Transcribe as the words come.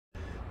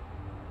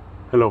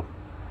Hello.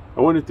 I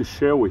wanted to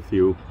share with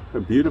you a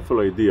beautiful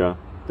idea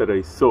that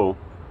I saw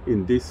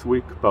in this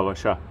week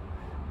parasha.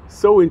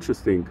 So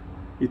interesting.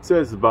 It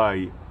says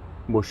by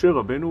Moshe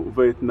Rabbeinu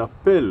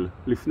Ve'etnapel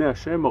lifnei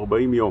Hashem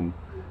 40 yom.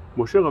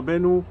 Moshe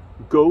Rabbeinu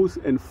goes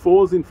and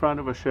falls in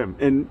front of Hashem.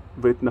 And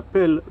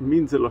Ve'etnapel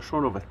means a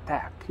lashon of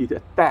attack. He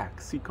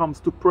attacks. He comes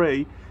to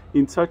pray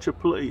in such a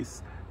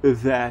place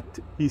that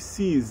he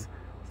sees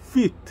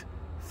fit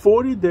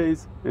 40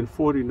 days and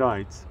 40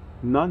 nights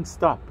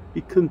non-stop.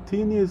 He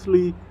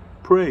continuously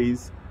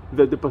prays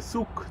that the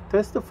pasuk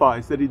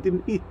testifies that he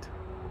didn't eat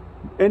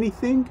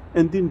anything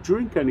and didn't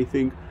drink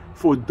anything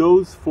for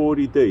those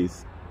 40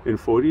 days and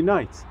 40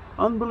 nights.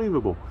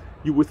 Unbelievable.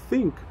 You would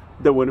think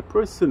that when a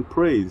person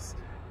prays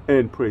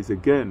and prays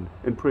again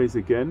and prays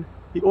again,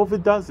 he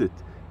overdoes it.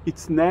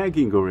 It's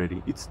nagging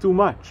already. It's too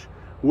much.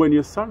 When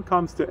your son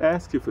comes to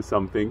ask you for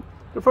something,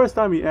 the first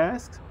time he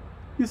asks,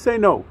 you say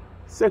no.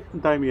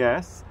 Second time he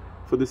asks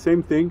for the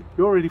same thing,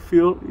 you already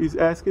feel he's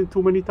asking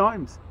too many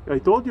times. I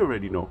told you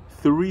already no.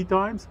 3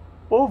 times,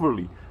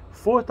 overly.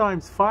 4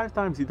 times, 5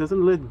 times, he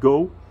doesn't let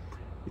go.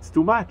 It's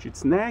too much.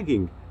 It's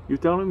nagging. You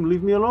tell him,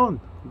 leave me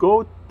alone.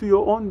 Go to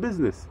your own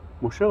business.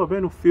 Moshe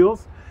Rabbeinu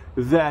feels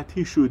that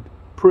he should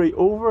pray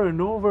over and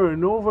over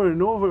and over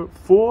and over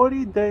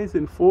 40 days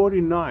and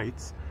 40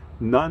 nights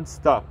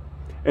non-stop.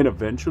 And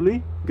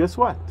eventually, guess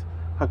what?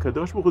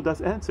 HaKadosh Baruch Hu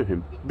does answer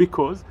him,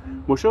 because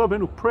Moshe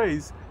Rabbeinu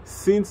prays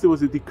since there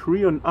was a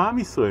decree on Am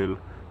Yisrael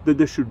that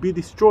they should be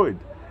destroyed.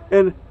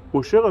 And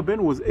Moshe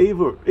Rabbeinu was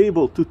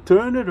able to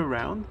turn it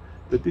around,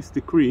 that this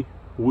decree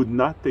would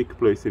not take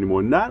place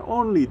anymore. Not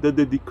only that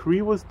the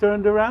decree was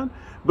turned around,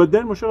 but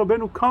then Moshe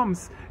Rabbeinu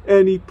comes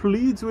and he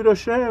pleads with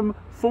Hashem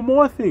for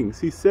more things.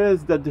 He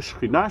says that the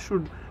Shekhinah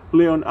should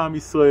lay on Am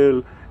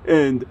Yisrael,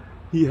 and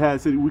he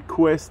has a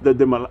request that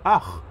the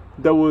Malach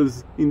that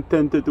was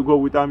intended to go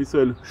with Am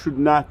Yisrael should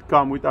not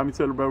come with Am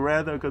Yisrael, but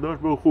rather Kadosh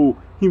Baruch Hu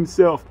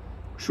himself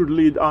should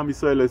lead Am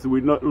Yisrael, as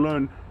we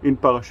learn in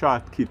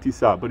Parashat Ki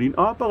Tisa. But in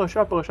our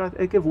Parashat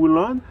Ekev, we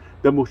learn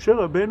that Moshe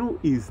Rabbeinu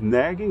is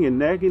nagging and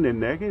nagging and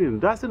nagging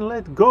and doesn't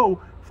let go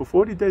for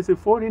 40 days and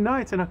 40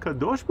 nights, and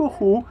Kadosh Baruch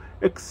Hu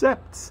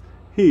accepts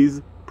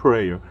his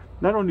prayer.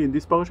 Not only in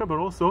this parasha, but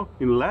also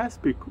in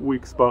last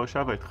week's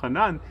parasha,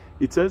 Tahan,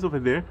 it says over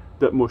there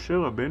that Moshe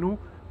Rabbeinu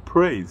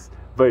prays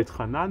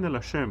Vayetchanan el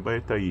Hashem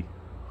ba'et ha'i.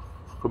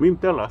 Chachamim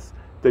tell us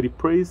that he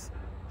prays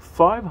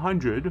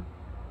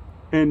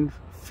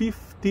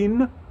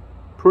 515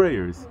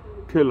 prayers.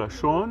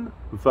 Kelashon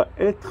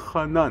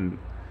va'etchanan.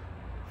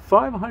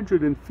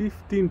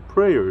 515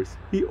 prayers.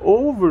 He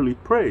overly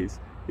prays.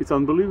 It's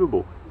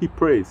unbelievable. He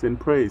prays and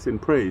prays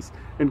and prays.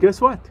 And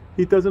guess what?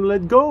 He doesn't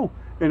let go.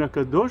 And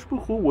HaKadosh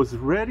Baruch Hu was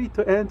ready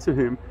to answer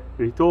him.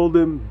 And he told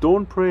him,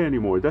 don't pray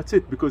anymore. That's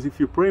it. Because if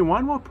you pray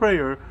one more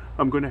prayer,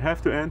 I'm going to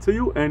have to answer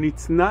you. And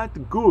it's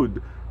not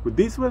good. But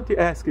this is what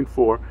you're asking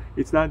for.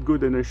 It's not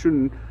good. And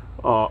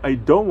I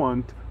don't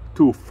want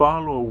to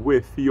follow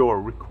with your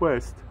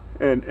request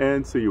and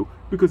answer you.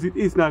 Because it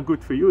is not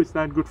good for you. It's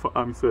not good for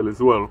Am Yisrael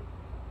as well.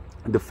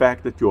 The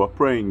fact that you are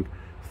praying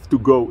to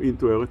go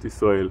into Eretz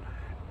Yisrael.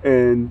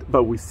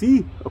 But we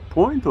see a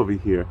point over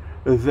here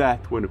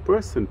that when a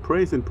person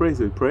prays and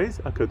prays and prays,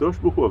 HaKadosh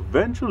Baruch Hu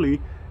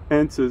eventually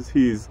answers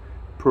his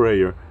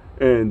prayer.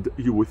 And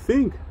you would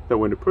think that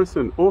when a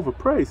person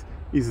overprays,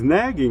 he's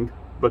nagging,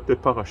 but the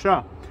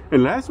parasha,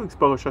 and last week's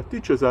parasha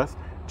teaches us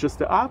just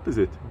the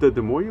opposite, that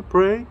the more you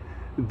pray,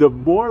 the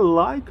more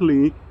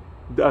likely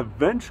that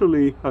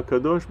eventually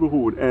HaKadosh Baruch Hu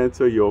would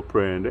answer your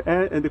prayer.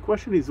 And the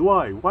question is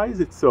why? Why is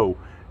it so?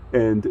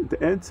 And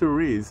the answer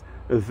is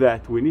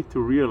that we need to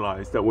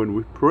realize that when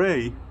we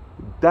pray,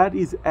 that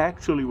is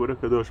actually what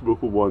HaKadosh Baruch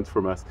Hu wants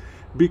from us.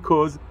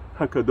 Because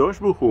HaKadosh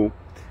Baruch Hu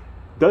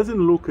doesn't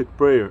look at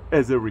prayer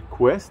as a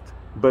request,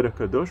 but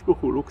HaKadosh Baruch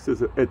Hu looks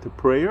at a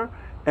prayer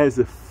as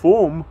a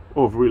form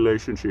of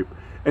relationship.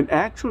 And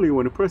actually,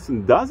 when a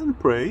person doesn't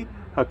pray,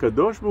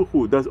 HaKadosh Baruch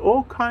Hu does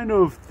all kind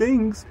of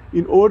things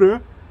in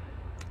order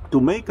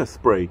to make us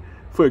pray.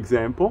 For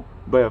example,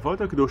 by Avot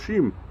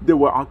HaKadoshim, there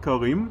were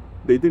akarim,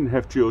 they didn't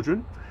have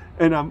children,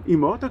 and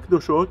Imot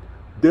HaKadoshot,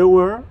 there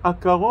were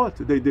akarot,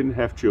 they didn't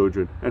have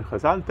children. And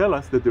Chazal tell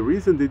us that the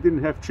reason they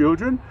didn't have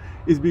children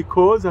is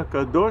because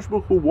HaKadosh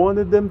Baruch Hu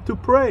wanted them to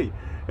pray.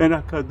 And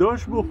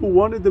HaKadosh Baruch Hu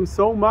wanted them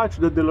so much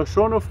that the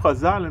lashon of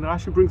Chazal, and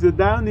Rashi brings it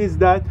down, is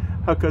that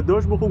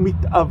HaKadosh Baruch Hu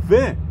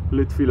mitaveh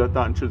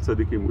letfilatan shel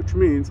tzadikim, which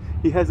means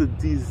he has a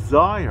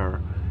desire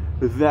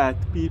that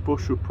people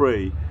should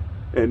pray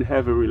and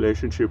have a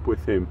relationship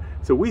with him.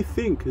 So we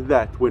think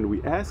that when we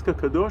ask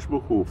HaKadosh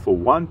Baruch Hu for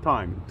 1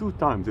 time, 2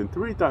 times, and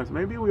 3 times,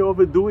 maybe we're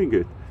overdoing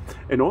it.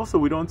 And also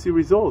we don't see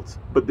results.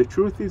 But the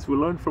truth is, we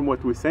learn from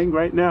what we're saying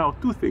right now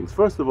 2 things.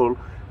 First of all,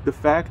 the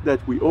fact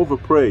that we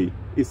overpray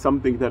is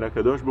something that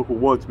HaKadosh Baruch Hu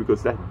wants,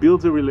 because that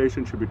builds a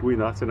relationship between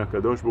us and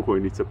HaKadosh Baruch Hu,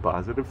 and it's a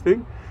positive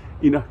thing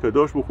in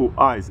HaKadosh Baruch Hu's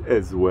eyes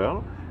as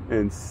well.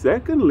 And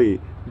secondly,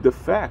 the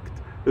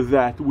fact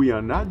that we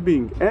are not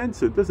being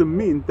answered doesn't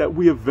mean that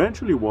we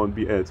eventually won't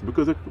be answered,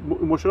 because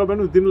Moshe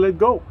Rabbeinu didn't let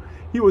go.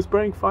 He was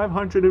praying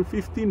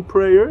 515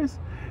 prayers,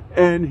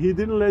 and he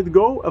didn't let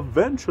go.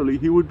 Eventually,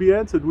 he would be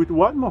answered with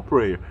one more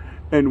prayer.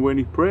 And when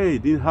he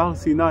prayed in Har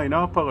Sinai, in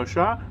our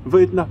parasha,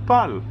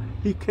 V'etnapal,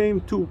 he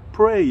came to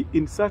pray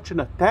in such an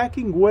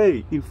attacking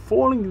way, in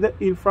falling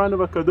in front of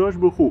HaKadosh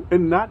Baruch Hu,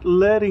 and not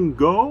letting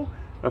go.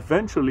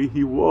 Eventually,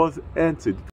 he was answered.